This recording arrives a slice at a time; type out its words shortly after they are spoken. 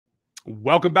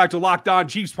Welcome back to Locked On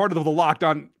Chiefs, part of the Locked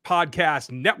On Podcast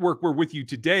Network. We're with you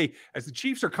today as the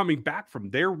Chiefs are coming back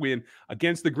from their win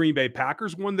against the Green Bay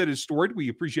Packers, one that is storied. We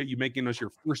appreciate you making us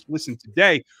your first listen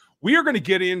today. We are going to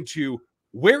get into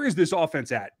where is this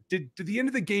offense at? Did the end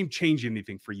of the game change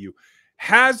anything for you?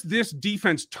 Has this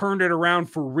defense turned it around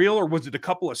for real, or was it a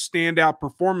couple of standout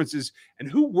performances? And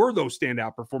who were those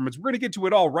standout performances? We're going to get to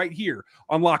it all right here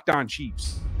on Locked On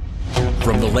Chiefs.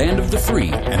 From the land of the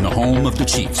free and the home of the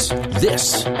Chiefs,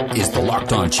 this is the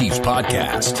Locked On Chiefs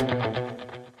podcast.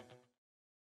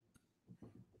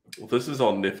 Well, this is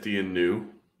all nifty and new.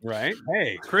 Right?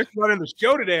 Hey, Chris running the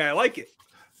show today. I like it.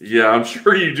 Yeah, I'm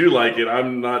sure you do like it.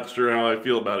 I'm not sure how I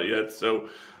feel about it yet. So,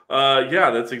 yeah,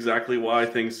 that's exactly why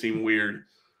things seem weird.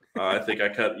 I think I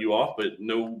cut you off, but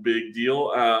no big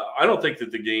deal. I don't think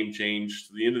that the game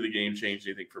changed. The end of the game changed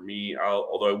anything for me.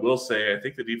 Although I will say I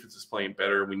think the defense is playing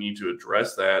better. We need to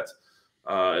address that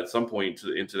at some point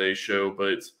in today's show.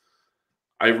 But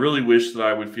I really wish that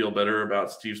I would feel better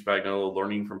about Steve Spagnuolo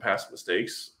learning from past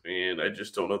mistakes. And I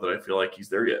just don't know that I feel like he's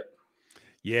there yet.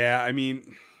 Yeah, I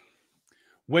mean,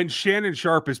 when Shannon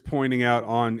Sharpe is pointing out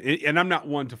on, and I'm not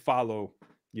one to follow,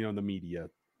 the media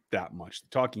that much, the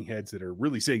talking heads that are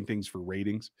really saying things for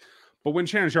ratings. But when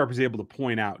Shannon Sharpe is able to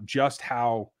point out just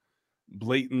how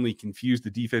blatantly confused the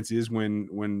defense is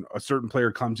when a certain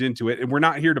player comes into it, and we're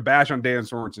not here to bash on Dan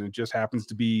Sorensen, it just happens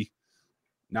to be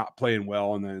not playing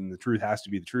well, and then the truth has to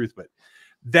be the truth. But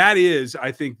that is,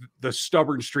 I think, the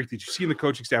stubborn streak that you see in the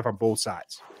coaching staff on both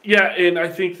sides. Yeah, and I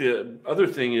think the other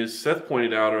thing is Seth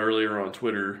pointed out earlier on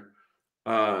Twitter,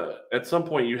 at some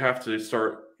point you have to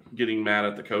start getting mad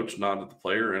at the coach, not at the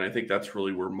player. And I think that's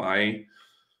really where my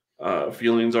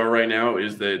feelings are right now,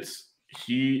 is that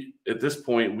at this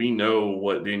point, we know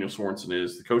what Daniel Sorensen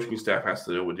is. The coaching staff has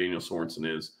to know what Daniel Sorensen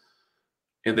is.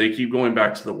 And they keep going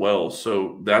back to the well.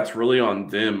 So that's really on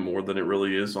them more than it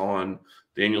really is on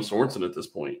Daniel Sorensen at this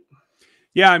point.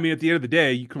 Yeah, I mean, at the end of the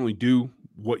day, you can only do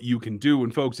what you can do.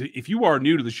 And folks, if you are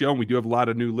new to the show, and we do have a lot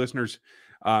of new listeners,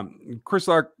 Chris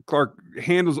Clark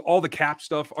handles all the cap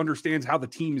stuff, understands how the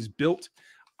team is built.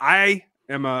 I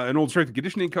am an old strength and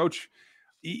conditioning coach.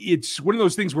 It's one of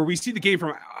those things where we see the game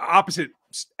from opposite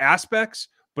aspects,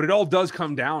 but it all does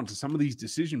come down to some of these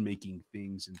decision-making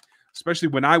things. And especially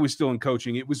when I was still in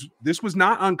coaching, this was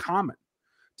not uncommon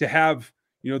to have,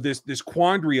 this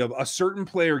quandary of a certain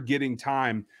player getting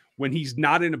time when he's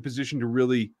not in a position to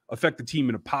really affect the team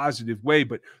in a positive way.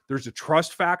 But there's a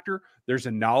trust factor. There's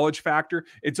a knowledge factor.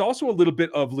 It's also a little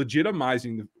bit of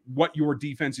legitimizing what your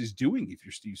defense is doing if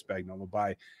you're Steve Spagnuolo,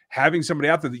 by having somebody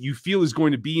out there that you feel is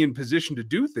going to be in position to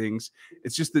do things.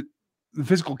 It's just that the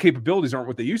physical capabilities aren't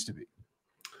what they used to be.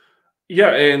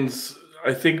 Yeah, and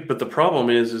I think, but the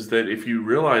problem is that if you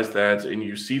realize that and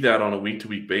you see that on a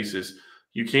week-to-week basis,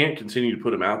 you can't continue to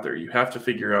put him out there. You have to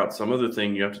figure out some other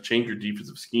thing. You have to change your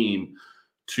defensive scheme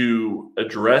to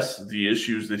address the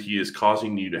issues that he is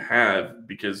causing you to have,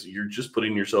 because you're just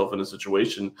putting yourself in a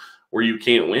situation where you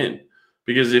can't win.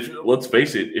 Because let's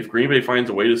face it, if Green Bay finds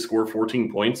a way to score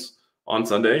 14 points on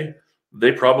Sunday,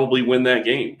 they probably win that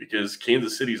game, because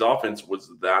Kansas City's offense was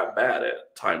that bad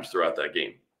at times throughout that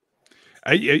game.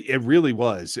 It really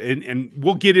was. And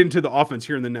we'll get into the offense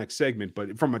here in the next segment.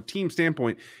 But from a team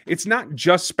standpoint, it's not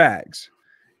just Spags.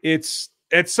 It's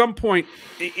at some point,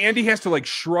 Andy has to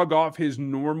shrug off his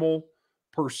normal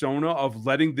persona of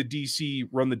letting the DC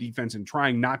run the defense and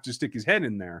trying not to stick his head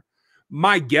in there.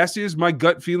 My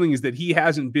gut feeling is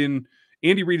that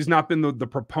Andy Reid has not been the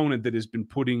proponent that has been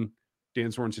putting Dan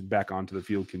Sorensen back onto the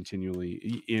field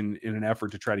continually in an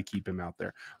effort to try to keep him out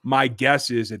there. My guess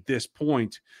is at this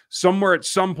point, at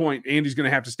some point, Andy's going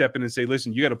to have to step in and say,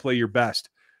 listen, you got to play your best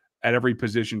at every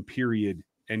position, period,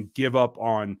 and give up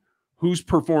on who's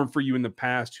performed for you in the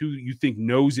past, who you think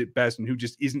knows it best, and who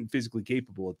just isn't physically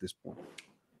capable at this point.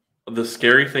 The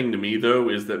scary thing to me, though,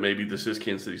 is that maybe this is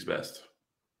Kansas City's best.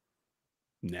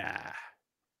 Nah.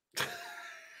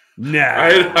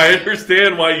 I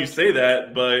understand why you say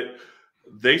that, but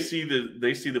they see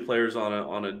the players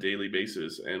on a daily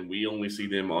basis, and we only see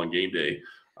them on game day.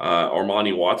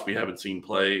 Armani Watts we haven't seen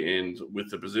play, and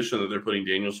with the position that they're putting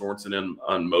Daniel Sorensen in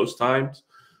on most times,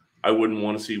 I wouldn't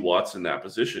want to see Watts in that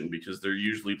position, because they're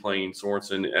usually playing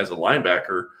Sorensen as a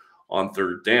linebacker on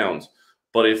third downs.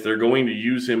 But if they're going to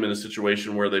use him in a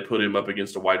situation where they put him up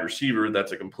against a wide receiver,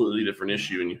 that's a completely different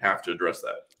issue, and you have to address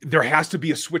that. There has to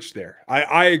be a switch there.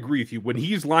 I agree with you. When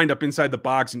he's lined up inside the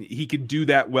box, and he can do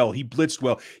that well, he blitzed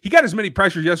well. He got as many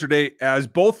pressures yesterday as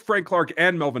both Frank Clark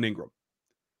and Melvin Ingram.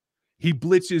 He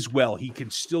blitzes well. He can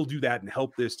still do that and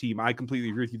help this team. I completely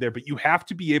agree with you there, but you have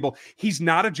to be able, he's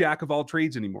not a jack of all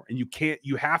trades anymore. And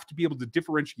you have to be able to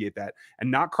differentiate that and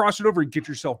not cross it over and get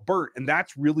yourself burnt. And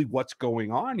that's really what's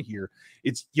going on here.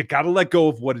 You got to let go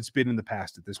of what it's been in the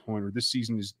past at this point, or this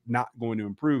season is not going to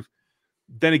improve.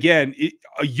 Then again,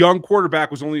 a young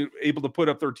quarterback was only able to put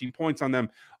up 13 points on them.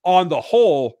 On the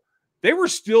whole, they were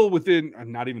still within,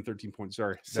 not even 13 points.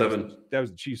 Sorry. 7. That was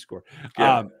the Chiefs score.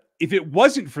 Yeah. If it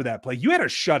wasn't for that play, you had a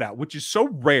shutout, which is so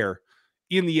rare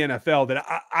in the NFL that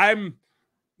I'm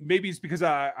maybe it's because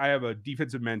I have a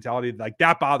defensive mentality. Like,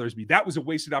 that bothers me. That was a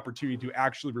wasted opportunity to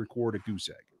actually record a goose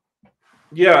egg.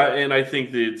 Yeah. And I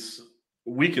think that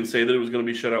we can say that it was going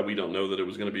to be a shutout. We don't know that it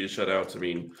was going to be a shutout. I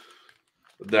mean,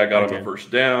 that got him a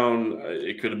first down.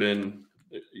 It could have been.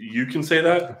 You can say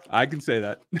that? I can say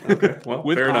that. Okay, well,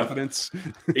 with fair confidence.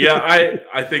 Yeah,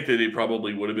 I think that it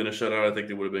probably would have been a shutout. I think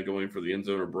they would have been going for the end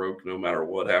zone or broke no matter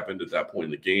what happened at that point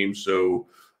in the game. So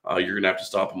you're going to have to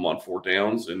stop them on 4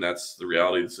 downs, and that's the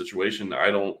reality of the situation.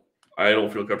 I don't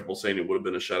feel comfortable saying it would have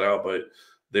been a shutout, but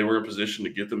they were in position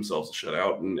to get themselves a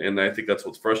shutout, and I think that's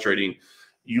what's frustrating.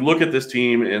 You look at this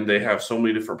team, and they have so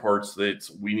many different parts that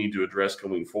we need to address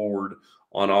going forward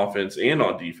on offense and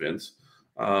on defense.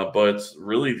 But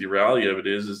really, the reality of it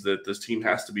is that this team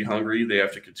has to be hungry. They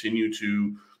have to continue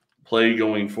to play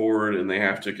going forward, and they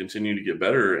have to continue to get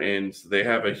better. And they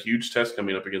have a huge test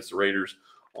coming up against the Raiders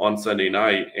on Sunday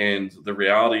night. And the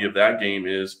reality of that game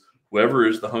is whoever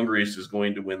is the hungriest is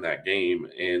going to win that game.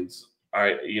 And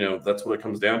that's what it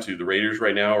comes down to. The Raiders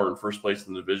right now are in first place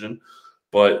in the division,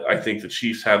 but I think the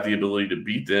Chiefs have the ability to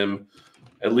beat them,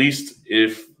 at least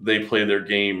if they play their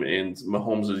game, and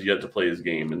Mahomes is yet to play his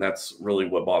game. And that's really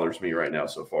what bothers me right now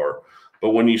so far. But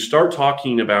when you start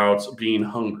talking about being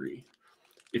hungry,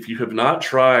 if you have not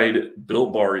tried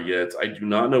Built Bar yet, I do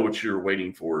not know what you're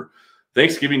waiting for.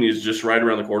 Thanksgiving is just right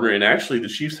around the corner. And actually, the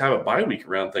Chiefs have a bye week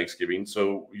around Thanksgiving.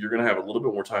 So you're going to have a little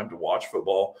bit more time to watch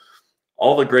football.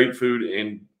 All the great food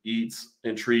and eats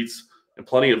and treats, and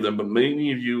plenty of them, but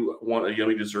many of you want a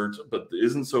yummy dessert, but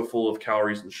isn't so full of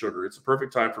calories and sugar. It's a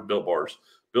perfect time for Built Bars.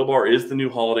 Built Bar is the new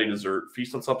holiday dessert.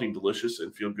 Feast on something delicious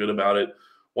and feel good about it.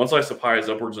 One slice of pie is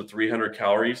upwards of 300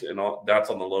 calories, and that's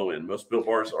on the low end. Most Built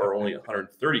Bars are only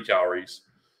 130 calories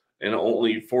and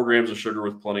only 4 grams of sugar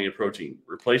with plenty of protein.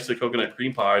 Replace the coconut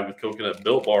cream pie with coconut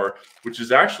Built Bar, which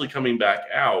is actually coming back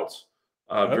out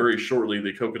very shortly,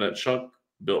 the coconut chunk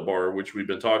Built Bar, which we've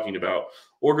been talking about,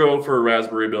 or go for a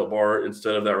raspberry Built Bar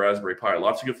instead of that raspberry pie.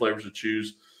 Lots of good flavors to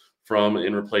choose from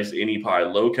and replace any pie.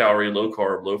 Low calorie, low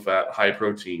carb, low fat, high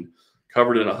protein,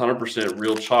 covered in 100%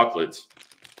 real chocolate.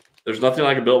 There's nothing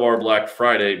like a Built Bar Black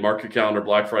Friday. Mark your calendar.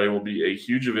 Black Friday will be a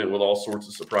huge event with all sorts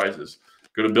of surprises.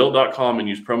 Go to Built.com and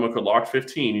use promo code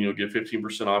LOCK15 and you'll get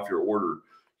 15% off your order.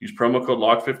 Use promo code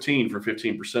LOCK15 for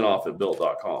 15% off at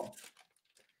Built.com.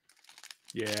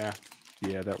 Yeah,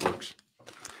 that works.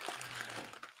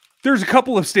 There's a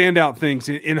couple of standout things,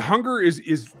 and hunger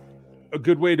is a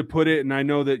good way to put it. And I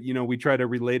know that, we try to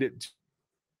relate it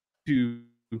to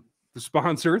the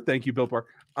sponsor. Thank you, Built Bar.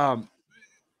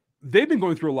 They've been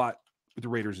going through a lot with the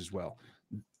Raiders as well.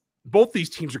 Both these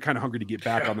teams are kind of hungry to get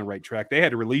back on the right track. They had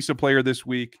to release a player this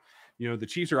week. The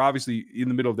Chiefs are obviously in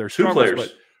the middle of their struggles. 2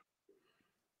 players.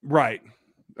 Right.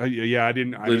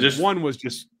 One was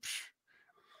just...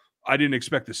 I didn't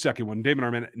expect the second one. Damon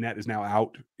Arnett is now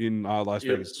out in Las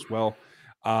Vegas as well.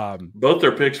 Both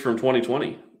their picks from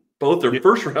 2020. Both their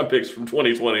first-round picks from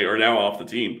 2020 are now off the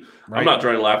team. Right. I'm not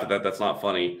trying to laugh at that. That's not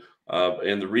funny.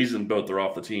 And the reason both are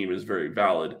off the team is very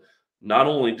valid. Not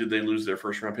only did they lose their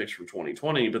first-round picks from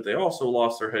 2020, but they also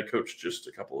lost their head coach just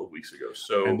a couple of weeks ago.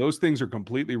 And those things are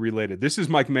completely related. This is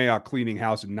Mike Mayock cleaning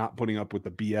house and not putting up with the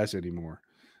BS anymore.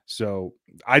 So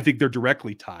I think they're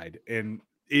directly tied. And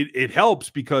it helps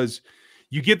because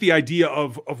you get the idea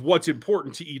of what's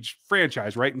important to each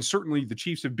franchise, right? And certainly the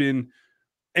Chiefs have been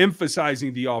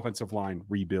emphasizing the offensive line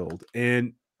rebuild.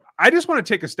 And I just want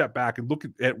to take a step back and look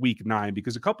at week 9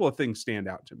 because a couple of things stand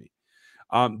out to me.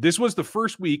 This was the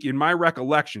first week in my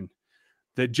recollection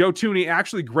that Joe Thuney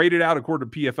actually graded out according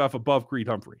to PFF above Creed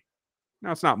Humphrey.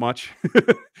 Now, it's not much,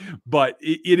 but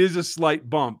it is a slight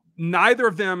bump. Neither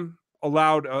of them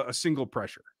allowed a single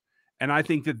pressure. And I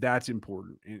think that that's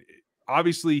important. And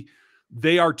obviously,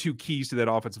 they are 2 keys to that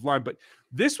offensive line. But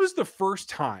this was the first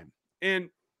time. And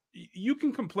you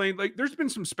can complain. Like, there's been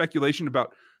some speculation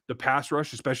about the pass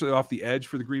rush, especially off the edge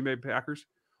for the Green Bay Packers.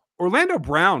 Orlando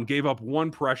Brown gave up 1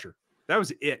 pressure. That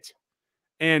was it.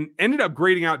 And ended up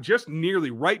grading out just nearly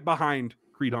right behind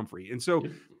Creed Humphrey. And so,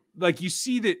 you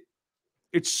see that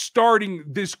it's starting.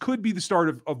 This could be the start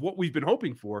of what we've been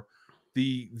hoping for,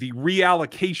 the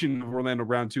reallocation of Orlando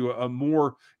Brown to a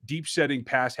more deep setting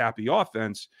pass happy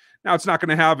offense. Now it's not going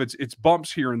to have its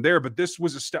bumps here and there, but this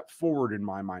was a step forward in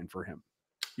my mind for him.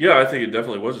 Yeah, I think it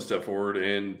definitely was a step forward.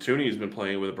 And Tooney's been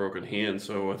playing with a broken hand,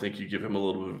 so I think you give him a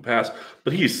little bit of a pass.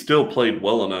 But he's still played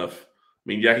well enough. I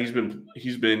mean, yeah,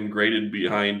 he's been graded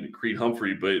behind Creed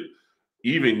Humphrey, but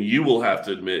even you will have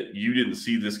to admit you didn't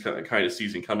see this kind of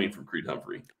season coming from Creed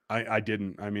Humphrey. I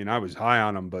didn't. I mean, I was high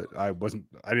on him, but I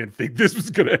didn't think this was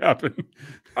going to happen.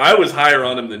 I was higher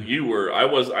on him than you were.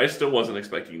 I still wasn't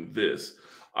expecting this.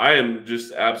 I am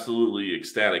just absolutely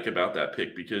ecstatic about that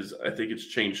pick because I think it's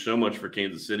changed so much for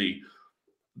Kansas City.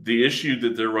 The issue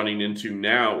that they're running into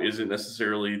now isn't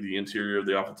necessarily the interior of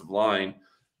the offensive line.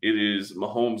 It is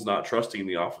Mahomes not trusting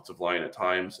the offensive line at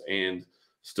times and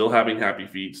still having happy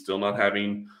feet, still not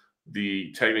having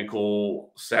the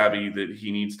technical savvy that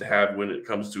he needs to have when it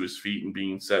comes to his feet and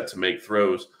being set to make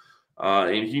throws.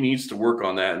 And he needs to work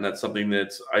on that. And that's something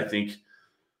that I think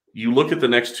you look at the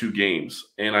next two games.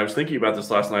 And I was thinking about this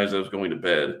last night as I was going to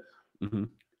bed. Mm-hmm.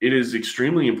 It is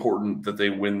extremely important that they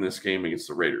win this game against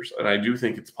the Raiders. And I do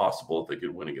think it's possible that they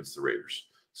could win against the Raiders.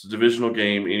 It's a divisional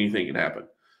game. Anything can happen.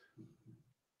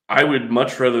 I would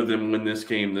much rather them win this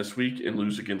game this week and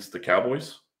lose against the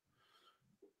Cowboys.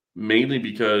 Mainly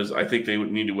because I think they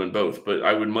would need to win both. But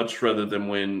I would much rather them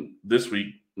win this week,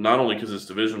 not only because it's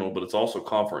divisional, but it's also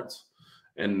conference.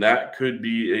 And that could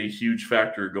be a huge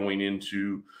factor going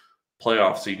into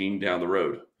playoff seeding down the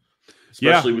road.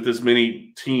 Especially with as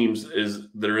many teams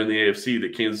that are in the AFC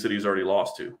that Kansas City has already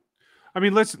lost to. I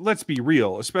mean, let's be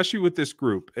real, especially with this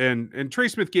group. And Trey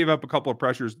Smith gave up a couple of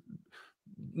pressures.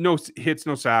 No hits,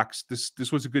 no sacks.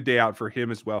 This was a good day out for him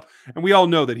as well. And we all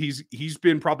know that he's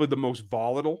been probably the most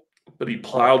volatile. But he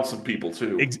plowed some people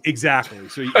too. Exactly.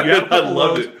 So you have I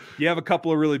loved it. You have a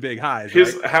couple of really big highs.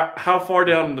 How far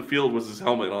down in the field was his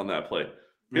helmet on that play?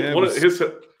 Yeah,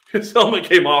 his helmet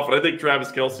came off, and I think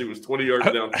Travis Kelce was 20 yards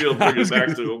downfield, bringing it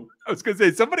back to him. I was going to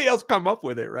say somebody else come up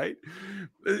with it, right?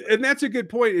 And that's a good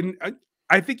point. And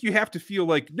I think you have to feel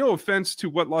like, no offense to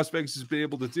what Las Vegas has been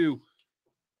able to do,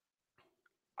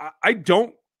 I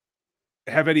don't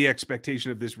have any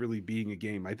expectation of this really being a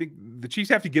game. I think the Chiefs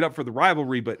have to get up for the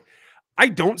rivalry, but I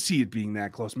don't see it being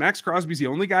that close. Max Crosby's the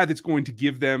only guy that's going to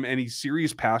give them any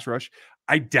serious pass rush.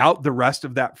 I doubt the rest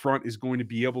of that front is going to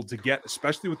be able to get,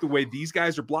 especially with the way these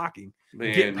guys are blocking,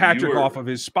 get Patrick off of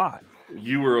his spot.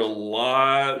 You're a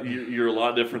lot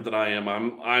different than I am.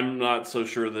 I'm not so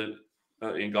sure that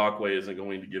Ngakoue isn't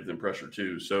going to give them pressure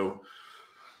too. So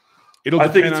it'll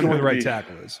depend on who the right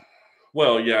tackle is.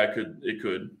 Well, yeah, it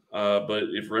could. But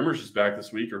if Rimmers is back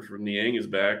this week or if Niang is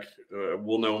back,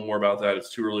 we'll know more about that.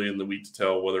 It's too early in the week to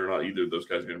tell whether or not either of those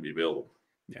guys are going to be available.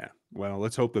 Yeah, well,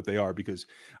 let's hope that they are, because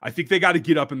I think they got to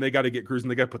get up and they got to get cruising.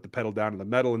 They got to put the pedal down to the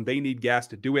metal, and they need gas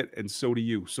to do it, and so do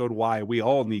you. So do I. We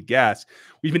all need gas.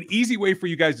 We have an easy way for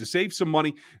you guys to save some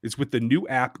money. It's with the new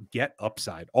app, Get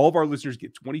Upside. All of our listeners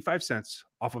get 25 cents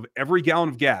off of every gallon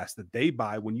of gas that they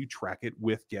buy when you track it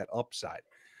with Get Upside.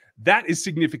 That is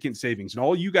significant savings, and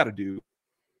all you got to do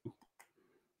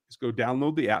is go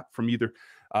download the app from either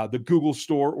the Google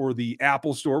Store or the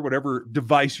Apple Store, whatever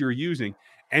device you're using,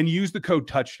 and use the code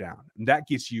touchdown. And that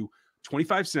gets you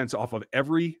 25 cents off of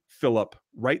every fill up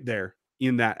right there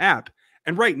in that app.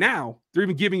 And right now, they're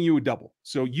even giving you a double.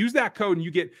 So use that code and you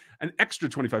get an extra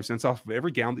 25 cents off of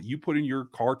every gallon that you put in your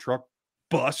car, truck,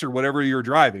 bus, or whatever you're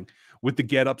driving with the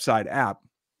Get Upside app.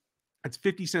 It's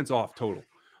 50 cents off total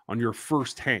on your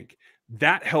first tank.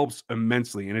 That helps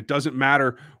immensely. And it doesn't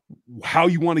matter how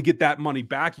you want to get that money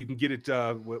back. You can get it,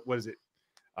 what is it?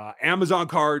 Amazon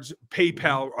cards,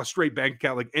 PayPal, a straight bank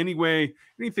account, like anything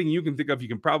you can think of, you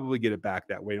can probably get it back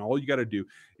that way. And all you got to do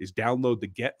is download the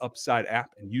Get Upside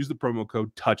app and use the promo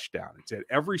code touchdown. It's at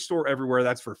every store everywhere.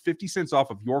 That's for 50 cents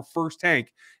off of your first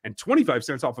tank and 25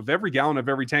 cents off of every gallon of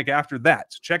every tank after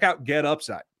that. So check out Get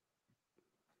Upside.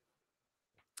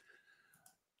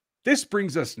 This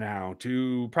brings us now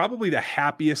to probably the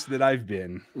happiest that I've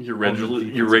been. Your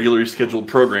regularly scheduled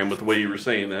program with the way you were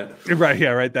saying that. Right.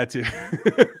 Yeah. Right. That too.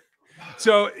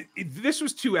 So this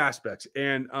was two aspects.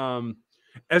 And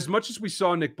as much as we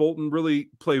saw Nick Bolton really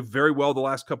play very well the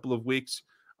last couple of weeks,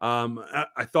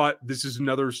 I thought this is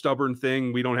another stubborn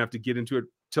thing. We don't have to get into it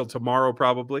till tomorrow,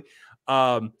 probably,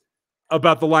 about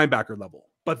the linebacker level.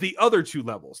 But the other two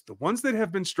levels, the ones that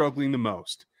have been struggling the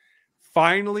most,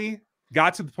 finally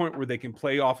got to the point where they can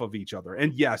play off of each other.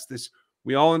 And yes,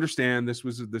 we all understand this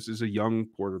is a young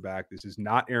quarterback. This is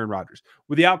not Aaron Rodgers.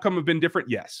 Would the outcome have been different?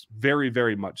 Yes, very,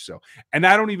 very much so. And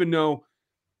I don't even know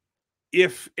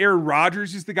if Aaron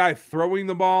Rodgers is the guy throwing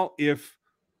the ball. If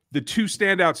the two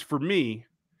standouts for me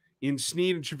in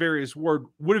Sneed and Chavarius Ward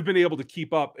would have been able to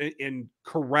keep up and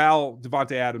corral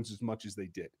Devontae Adams as much as they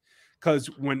did. Because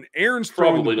when Aaron's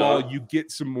throwing the ball, you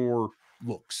get some more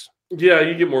looks. Yeah,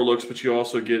 you get more looks, but you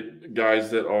also get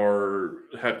guys that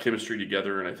have chemistry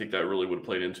together, and I think that really would have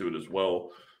played into it as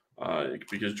well.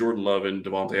 Because Jordan Love and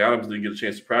Devontae Adams didn't get a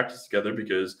chance to practice together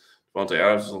because Devontae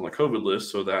Adams is on the COVID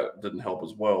list, so that didn't help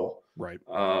as well. Right.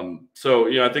 So,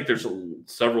 I think there's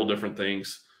several different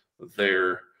things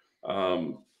there.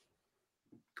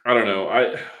 I don't know.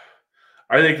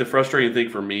 I think the frustrating thing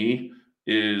for me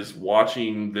is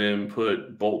watching them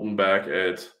put Bolton back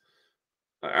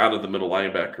out of the middle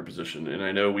linebacker position. And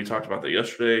I know we talked about that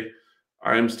yesterday.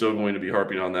 I'm still going to be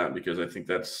harping on that because I think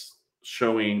that's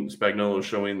Spagnuolo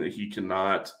showing that he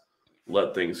cannot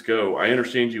let things go. I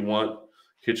understand you want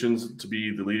Kitchens to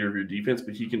be the leader of your defense,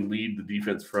 but he can lead the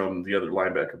defense from the other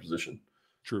linebacker position.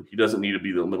 True. He doesn't need to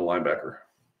be the middle linebacker.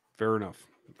 Fair enough.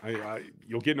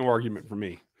 You'll get no argument from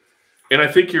me. And I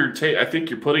think you're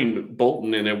putting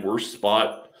Bolton in a worse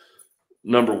spot.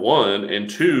 Number one, and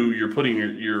two,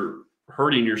 you're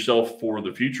hurting yourself for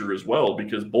the future as well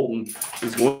because Bolton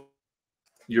is going to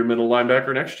be your middle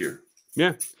linebacker next year.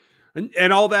 Yeah.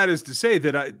 And all that is to say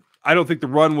that I don't think the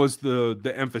run was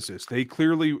the emphasis. They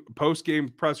clearly, post-game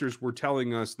pressers were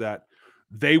telling us that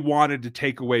they wanted to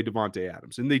take away Devontae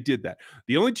Adams, and they did that.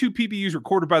 The only two PBUs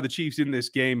recorded by the Chiefs in this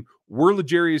game were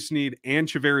L'Jarius Sneed and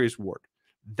Chavarius Ward.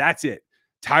 That's it.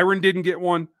 Tyron didn't get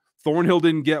one. Thornhill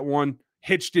didn't get one.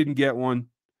 Hitch didn't get one.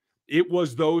 It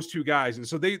was those two guys, and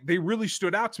so they really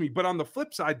stood out to me. But on the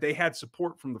flip side, they had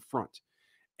support from the front.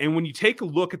 And when you take a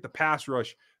look at the pass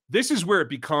rush, this is where it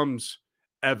becomes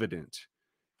evident.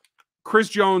 Chris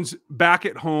Jones back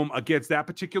at home against that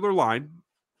particular line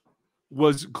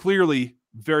was clearly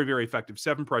very, very effective.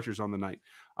 7 pressures on the night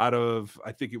out of,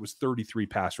 I think it was 33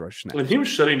 pass rush snaps. And he was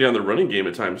shutting down the running game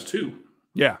at times too.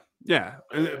 Yeah.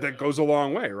 And that goes a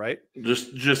long way, right?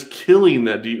 Just killing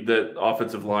that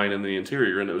offensive line in the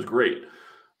interior, and it was great.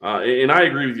 And I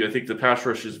agree with you. I think the pass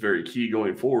rush is very key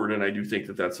going forward, and I do think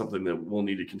that that's something that we'll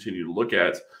need to continue to look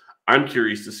at. I'm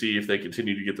curious to see if they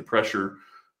continue to get the pressure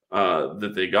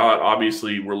that they got.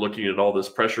 Obviously, we're looking at all this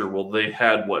pressure. Well, they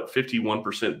had,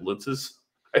 51% blitzes?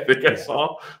 I think I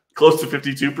saw. Close to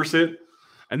 52%.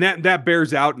 And that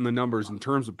bears out in the numbers in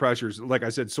terms of pressures. Like I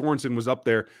said, Sorensen was up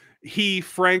there.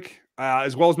 Frank,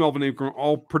 as well as Melvin Ingram,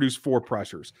 all produced 4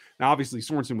 pressures. Now, obviously,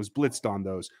 Sorensen was blitzed on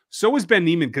those. So was Ben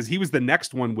Neiman because he was the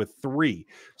next one with 3.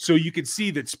 So you could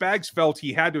see that Spags felt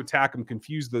he had to attack him,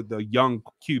 confuse the young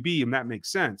QB, and that makes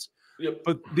sense. Yep.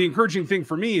 But the encouraging thing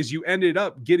for me is you ended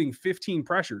up getting 15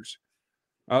 pressures.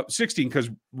 16 because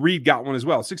Reed got one as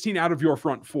well. 16 out of your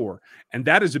front 4. And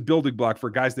that is a building block for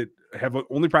guys that have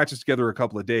only practiced together a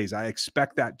couple of days. I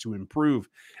expect that to improve.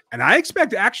 And I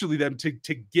expect actually them to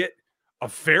get a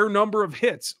fair number of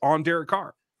hits on Derek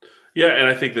Carr. Yeah, and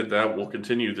I think that will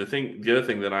continue. The other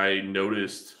thing that I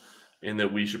noticed and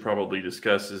that we should probably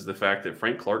discuss is the fact that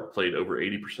Frank Clark played over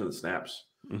 80% of the snaps.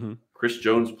 Mm-hmm. Chris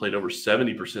Jones played over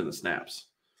 70% of the snaps.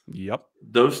 Yep.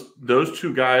 Those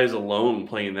two guys alone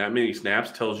playing that many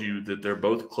snaps tells you that they're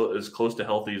both as close to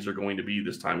healthy as they're going to be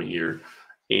this time of year.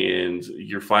 And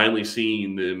you're finally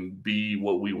seeing them be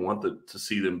what we want to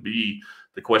see them be.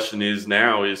 The question is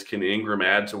now can Ingram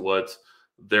add to what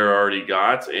they're already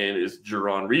got? And is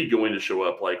Jerron Reed going to show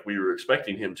up like we were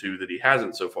expecting him to, that he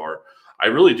hasn't so far? I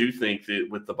really do think that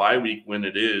with the bye week when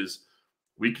it is,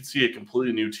 we could see a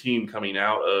completely new team coming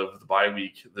out of the bye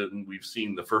week than we've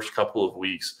seen the first couple of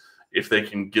weeks. If they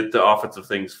can get the offensive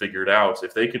things figured out,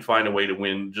 if they can find a way to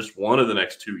win just one of the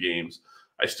next 2 games,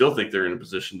 I still think they're in a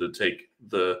position to take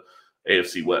the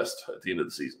AFC West at the end of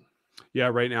the season. Yeah,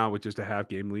 right now with just a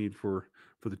half-game lead for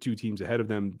the 2 teams ahead of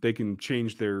them, they can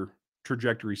change their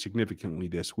trajectory significantly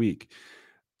this week.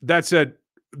 That said,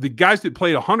 the guys that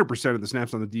played 100% of the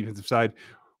snaps on the defensive side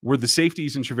were the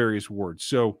safeties and Chavarius Ward.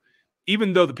 So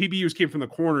even though the PBUs came from the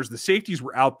corners, the safeties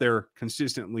were out there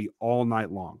consistently all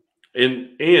night long.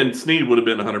 And Sneed would have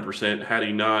been 100% had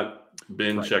he not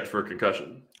been checked for a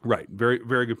concussion. Right. Very,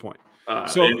 very good point.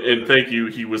 And thank you.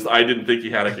 I didn't think he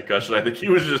had a concussion. I think he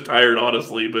was just tired,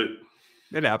 honestly, but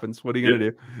it happens. What are you going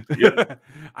to do? Yep.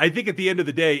 I think at the end of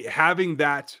the day, having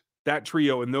that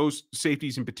trio and those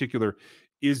safeties in particular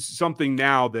is something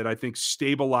now that I think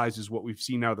stabilizes what we've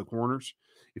seen out of the corners.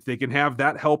 If they can have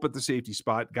that help at the safety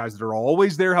spot, guys that are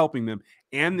always there helping them,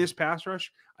 and this pass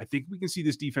rush, I think we can see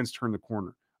this defense turn the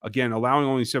corner. Again, allowing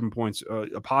only 7 points,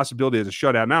 a possibility as a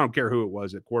shutout. And I don't care who it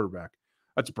was at quarterback.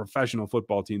 That's a professional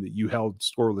football team that you held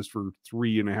scoreless for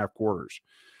 3.5 quarters.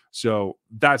 So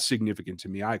that's significant to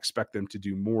me. I expect them to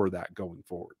do more of that going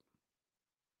forward.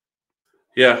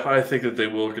 Yeah, I think that they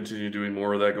will continue doing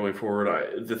more of that going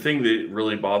forward. The thing that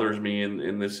really bothers me,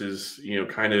 and this is,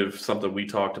 kind of something we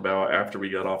talked about after we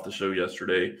got off the show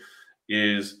yesterday,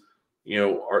 is,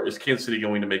 is Kansas City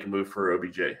going to make a move for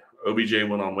OBJ? OBJ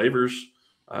went on waivers.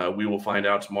 We will find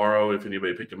out tomorrow if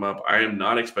anybody picked him up. I am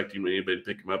not expecting anybody to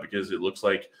pick him up because it looks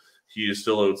like he is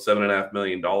still owed $7.5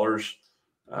 million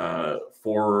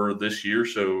for this year.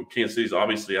 So Kansas City's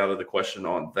obviously out of the question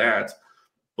on that.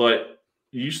 But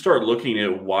you start looking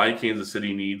at why Kansas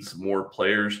City needs more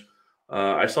players.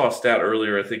 I saw a stat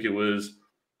earlier. I think it was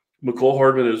McCole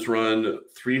Hardman has run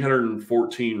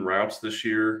 314 routes this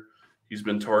year. He's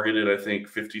been targeted, I think,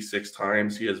 56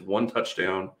 times. He has 1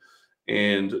 touchdown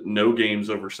and no games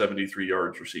over 73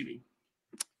 yards receiving.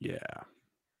 Yeah.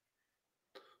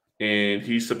 And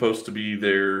he's supposed to be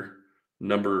their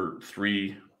number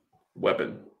 3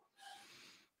 weapon.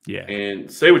 Yeah. And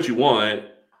say what you want.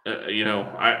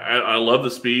 I love the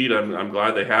speed. I'm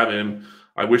glad they have him.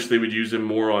 I wish they would use him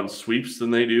more on sweeps than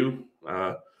they do,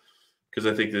 because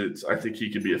I think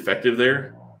he could be effective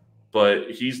there.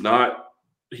 But he's not.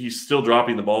 He's still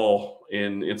dropping the ball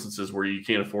in instances where you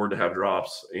can't afford to have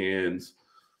drops, and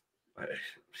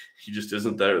he just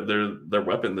isn't their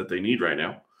weapon that they need right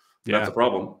now. Yeah. That's a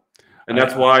problem, and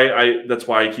that's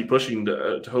why I keep pushing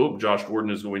to hope Josh Gordon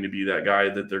is going to be that guy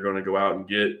that they're going to go out and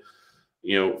get,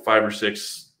 5 or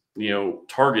 6.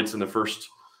 Targets in the first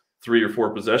 3 or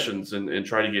 4 possessions and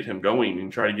try to get him going and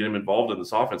try to get him involved in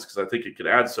this offense, because I think it could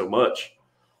add so much.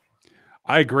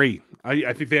 I agree.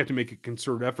 I think they have to make a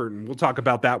concerted effort, and we'll talk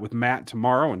about that with Matt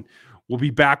tomorrow, and we'll be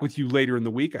back with you later in the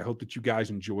week. I hope that you guys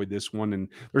enjoyed this one, and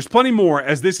there's plenty more,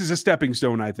 as this is a stepping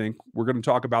stone, I think. We're going to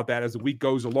talk about that as the week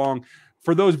goes along.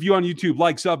 For those of you on YouTube,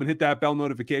 like, sub, and hit that bell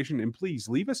notification, and please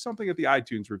leave us something at the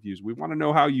iTunes reviews. We want to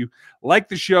know how you like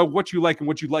the show, what you like, and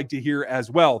what you'd like to hear as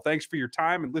well. Thanks for your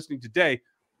time and listening today,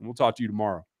 and we'll talk to you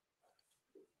tomorrow.